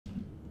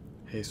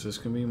Hey, so this is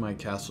going to be my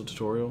castle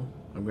tutorial.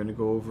 I'm going to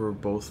go over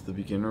both the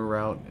beginner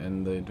route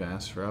and the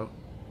advanced route,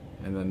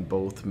 and then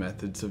both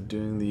methods of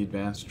doing the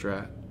advanced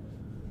strat.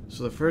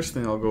 So the first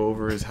thing I'll go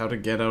over is how to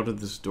get out of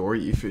this door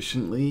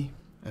efficiently.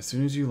 As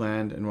soon as you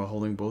land and while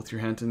holding both your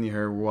hands in the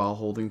air while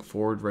holding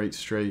forward right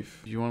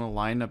strafe, you want to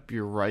line up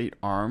your right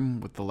arm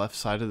with the left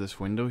side of this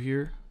window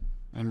here.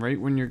 And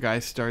right when your guy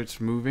starts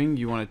moving,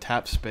 you want to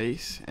tap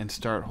space and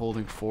start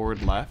holding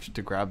forward left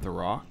to grab the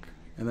rock.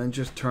 And then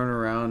just turn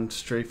around,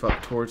 strafe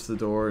up towards the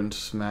door and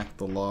smack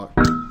the lock.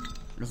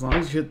 As long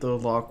as you hit the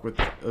lock with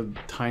a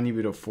tiny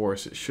bit of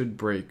force, it should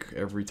break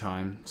every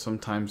time.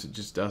 Sometimes it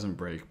just doesn't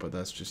break, but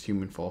that's just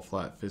human fall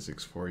flat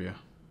physics for you.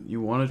 You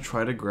want to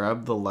try to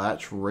grab the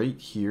latch right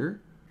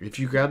here. If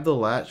you grab the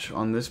latch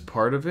on this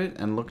part of it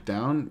and look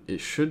down, it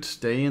should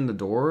stay in the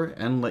door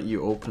and let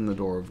you open the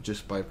door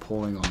just by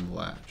pulling on the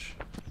latch.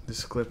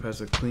 This clip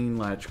has a clean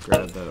latch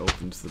grab that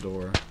opens the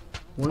door.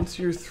 Once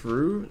you're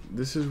through,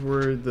 this is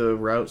where the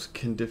routes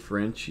can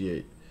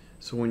differentiate.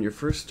 So when you're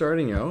first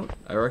starting out,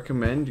 I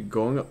recommend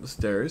going up the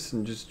stairs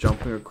and just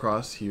jumping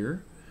across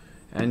here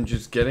and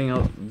just getting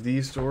out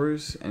these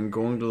doors and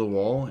going to the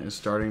wall and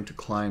starting to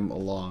climb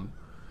along,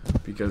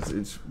 because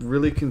it's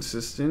really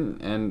consistent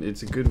and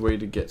it's a good way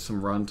to get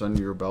some runs under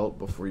your belt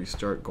before you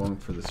start going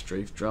for the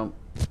strafe jump.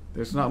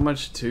 There's not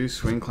much to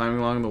swing climbing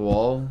along the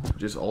wall.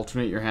 Just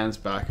alternate your hands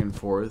back and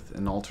forth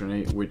and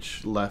alternate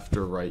which left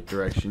or right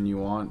direction you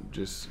want,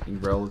 just in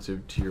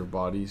relative to your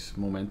body's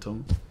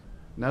momentum.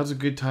 Now's a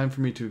good time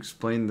for me to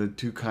explain the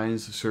two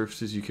kinds of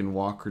surfaces you can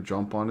walk or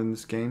jump on in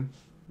this game.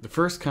 The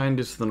first kind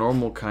is the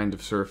normal kind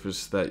of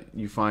surface that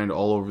you find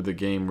all over the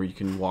game where you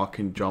can walk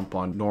and jump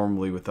on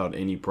normally without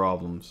any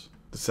problems.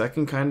 The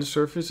second kind of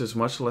surface is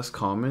much less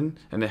common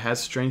and it has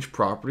strange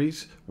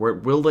properties where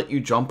it will let you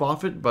jump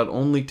off it, but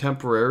only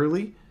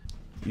temporarily.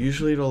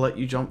 Usually it'll let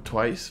you jump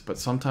twice, but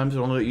sometimes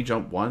it'll only let you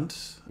jump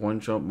once. One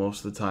jump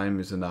most of the time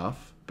is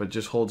enough, but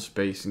just hold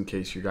space in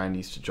case your guy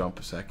needs to jump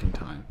a second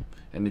time.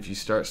 And if you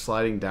start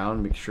sliding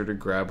down, make sure to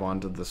grab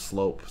onto the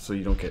slope so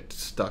you don't get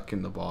stuck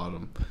in the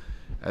bottom.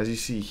 As you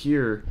see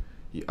here,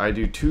 I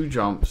do 2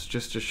 jumps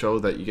just to show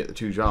that you get the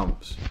 2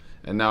 jumps.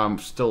 And now I'm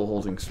still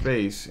holding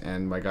space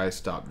and my guy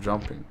stopped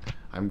jumping.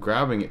 I'm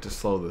grabbing it to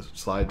slow the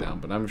slide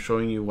down, but I'm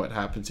showing you what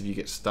happens if you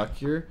get stuck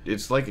here.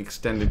 It's like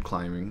extended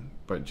climbing,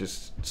 but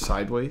just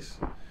sideways.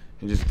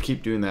 And just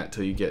keep doing that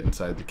till you get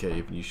inside the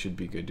cave and you should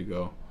be good to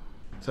go.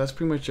 So that's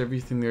pretty much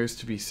everything there is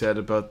to be said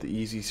about the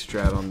easy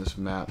strat on this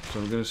map.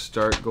 So I'm going to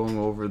start going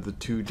over the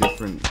 2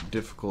 different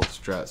difficult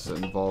strats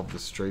that involve the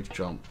strafe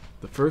jump.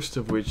 The first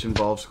of which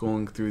involves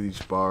going through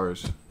these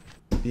bars.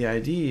 The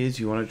idea is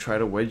you want to try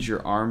to wedge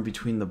your arm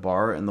between the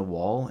bar and the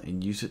wall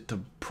and use it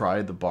to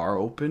pry the bar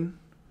open.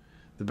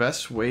 The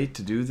best way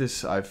to do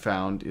this, I've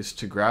found, is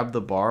to grab the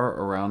bar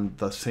around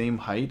the same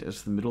height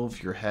as the middle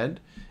of your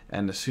head,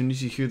 and as soon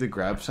as you hear the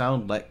grab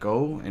sound, let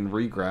go and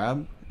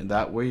re-grab, and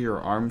that way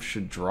your arm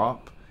should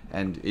drop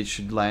and it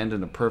should land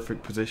in a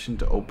perfect position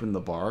to open the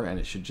bar and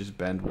it should just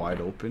bend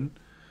wide open.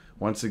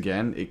 Once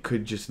again, it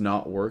could just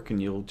not work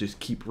and you'll just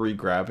keep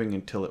re-grabbing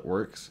until it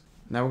works.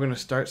 Now we're going to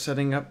start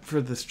setting up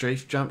for the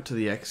strafe jump to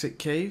the exit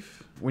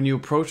cave. When you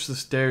approach the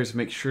stairs,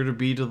 make sure to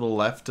be to the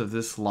left of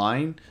this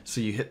line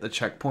so you hit the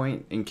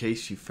checkpoint in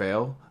case you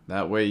fail.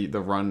 That way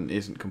the run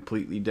isn't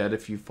completely dead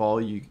if you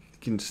fall. You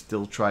can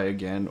still try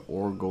again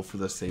or go for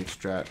the safe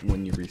strat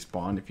when you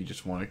respawn if you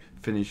just want to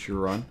finish your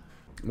run.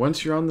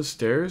 Once you're on the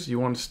stairs, you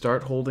want to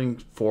start holding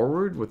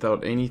forward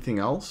without anything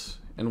else.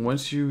 And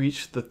once you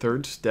reach the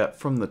 3rd step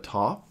from the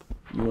top,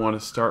 you want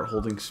to start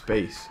holding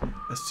space.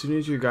 As soon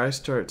as your guy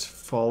starts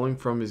falling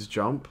from his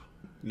jump,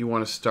 you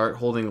want to start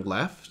holding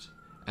left.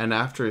 And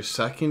after his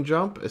 2nd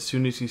jump, as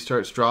soon as he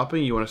starts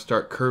dropping, you want to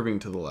start curving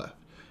to the left.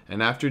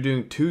 And after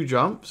doing 2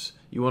 jumps,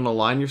 you want to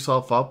line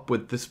yourself up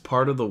with this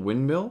part of the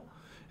windmill.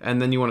 And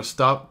then you want to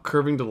stop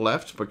curving to the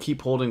left, but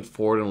keep holding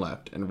forward and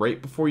left. And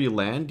right before you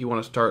land, you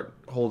want to start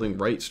holding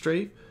right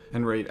strafe.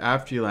 And right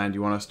after you land,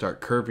 you want to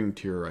start curving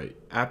to your right.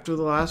 After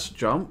the last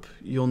jump,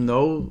 you'll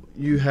know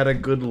you had a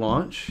good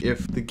launch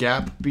if the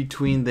gap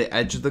between the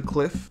edge of the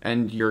cliff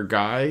and your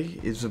guy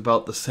is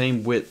about the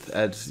same width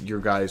as your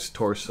guy's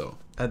torso.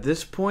 At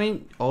this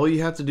point, all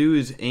you have to do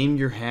is aim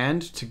your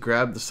hand to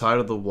grab the side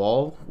of the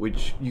wall,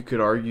 which you could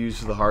argue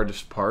is the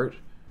hardest part.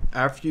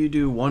 After you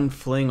do 1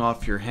 fling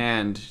off your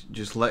hand,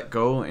 just let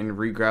go and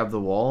re-grab the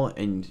wall,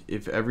 and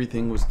if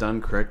everything was done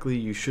correctly,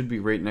 you should be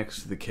right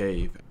next to the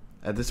cave.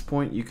 At this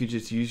point, you could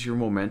just use your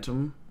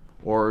momentum,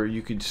 or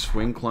you could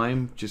swing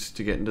climb just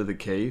to get into the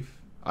cave.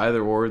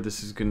 Either or,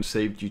 this is going to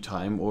save you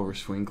time over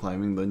swing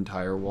climbing the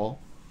entire wall.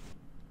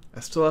 I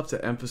still have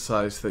to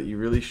emphasize that you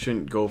really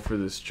shouldn't go for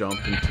this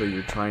jump until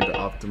you're trying to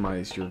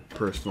optimize your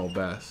personal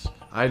best.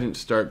 I didn't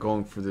start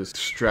going for this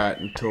strat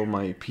until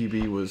my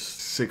PB was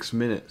 6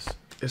 minutes.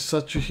 It's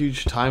such a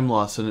huge time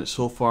loss and it's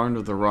so far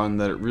into the run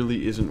that it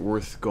really isn't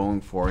worth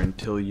going for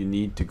until you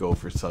need to go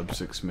for sub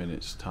 6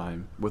 minutes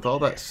time. With all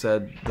that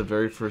said, the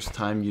very first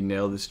time you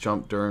nail this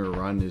jump during a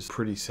run is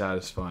pretty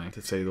satisfying,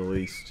 to say the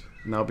least.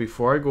 Now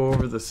before I go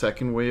over the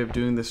second way of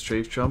doing the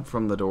strafe jump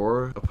from the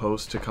door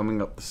opposed to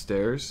coming up the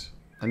stairs,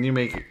 I need to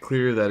make it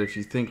clear that if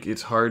you think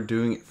it's hard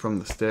doing it from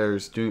the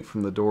stairs, doing it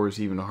from the door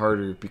is even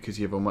harder because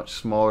you have a much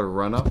smaller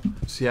run up.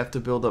 So you have to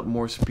build up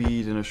more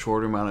speed in a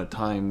shorter amount of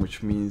time,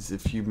 which means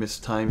if you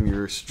mistime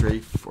your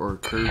strafe or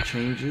curve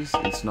changes,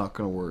 it's not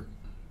going to work.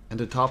 And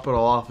to top it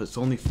all off, it's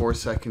only 4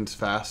 seconds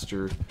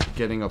faster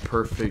getting a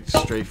perfect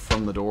strafe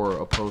from the door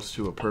opposed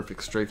to a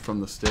perfect strafe from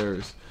the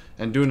stairs.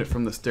 And doing it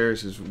from the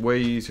stairs is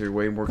way easier,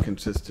 way more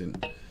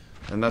consistent.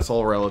 And that's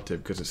all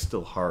relative because it's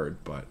still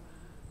hard, but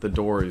the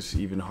door is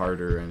even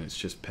harder and it's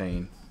just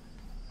pain.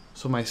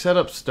 So my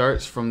setup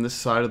starts from this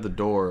side of the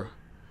door.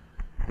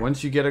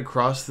 Once you get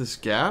across this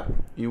gap,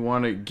 you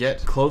want to get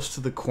close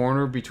to the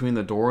corner between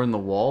the door and the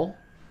wall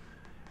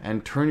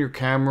and turn your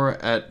camera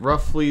at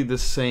roughly the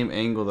same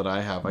angle that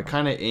I have. I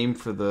kind of aim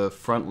for the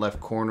front left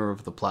corner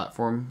of the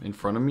platform in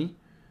front of me.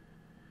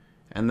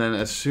 And then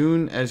as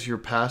soon as you're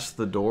past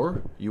the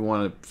door, you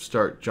want to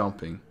start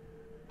jumping.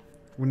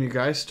 When your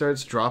guy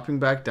starts dropping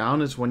back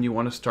down is when you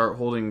want to start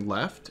holding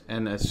left,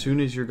 and as soon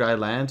as your guy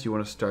lands, you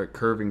want to start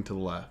curving to the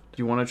left.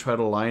 You want to try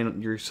to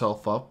line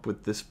yourself up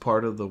with this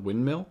part of the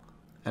windmill,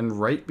 and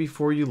right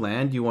before you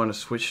land, you want to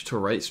switch to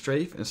right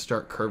strafe and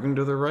start curving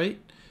to the right,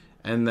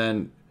 and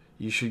then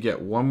you should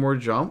get one more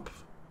jump,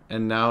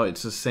 and now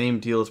it's the same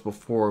deal as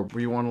before,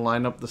 where you want to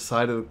line up the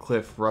side of the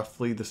cliff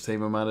roughly the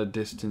same amount of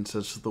distance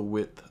as the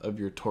width of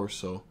your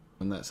torso.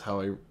 And that's how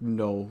I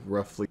know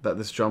roughly that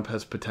this jump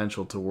has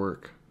potential to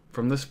work.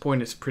 From this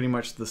point, it's pretty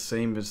much the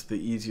same as the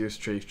easier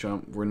strafe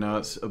jump, where now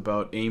it's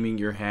about aiming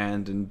your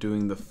hand and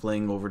doing the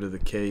fling over to the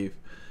cave.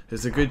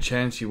 There's a good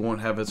chance you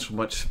won't have as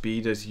much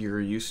speed as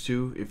you're used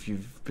to if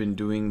you've been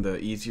doing the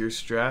easier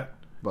strat.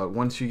 But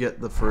once you get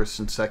the first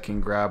and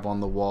second grab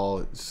on the wall,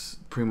 it's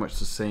pretty much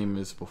the same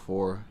as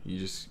before. You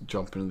just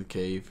jump into the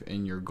cave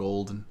and you're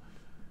golden.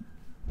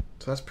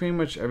 So that's pretty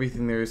much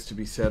everything there is to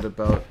be said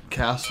about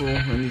Castle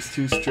and these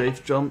two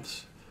strafe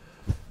jumps.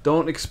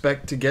 Don't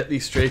expect to get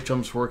these strafe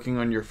jumps working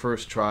on your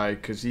first try,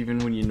 because even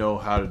when you know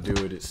how to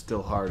do it, it's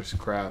still hard as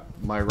crap.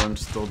 My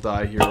runs still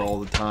die here all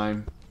the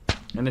time.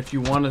 And if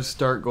you want to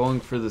start going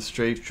for the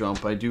strafe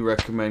jump, I do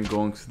recommend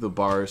going through the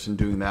bars and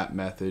doing that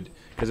method,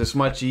 because it's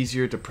much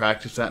easier to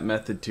practice that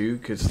method too,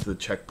 because the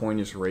checkpoint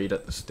is right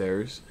at the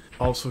stairs.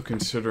 Also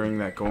considering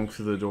that going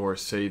through the door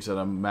saves at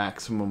a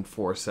maximum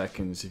 4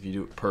 seconds if you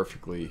do it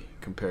perfectly,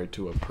 compared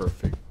to a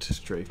perfect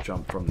strafe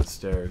jump from the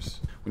stairs.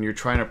 When you're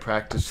trying to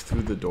practice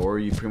through the door,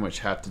 you pretty much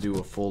have to do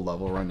a full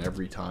level run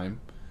every time.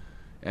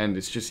 And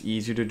it's just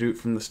easier to do it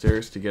from the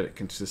stairs to get it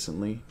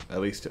consistently.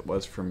 At least it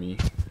was for me.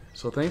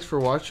 So thanks for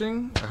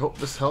watching. I hope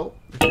this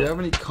helped. If you have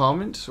any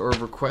comments or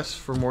requests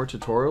for more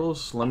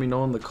tutorials, let me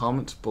know in the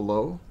comments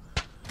below.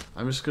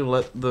 I'm just going to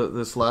let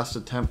this last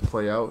attempt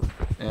play out.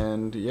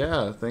 And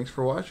yeah, thanks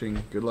for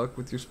watching. Good luck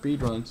with your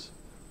speedruns.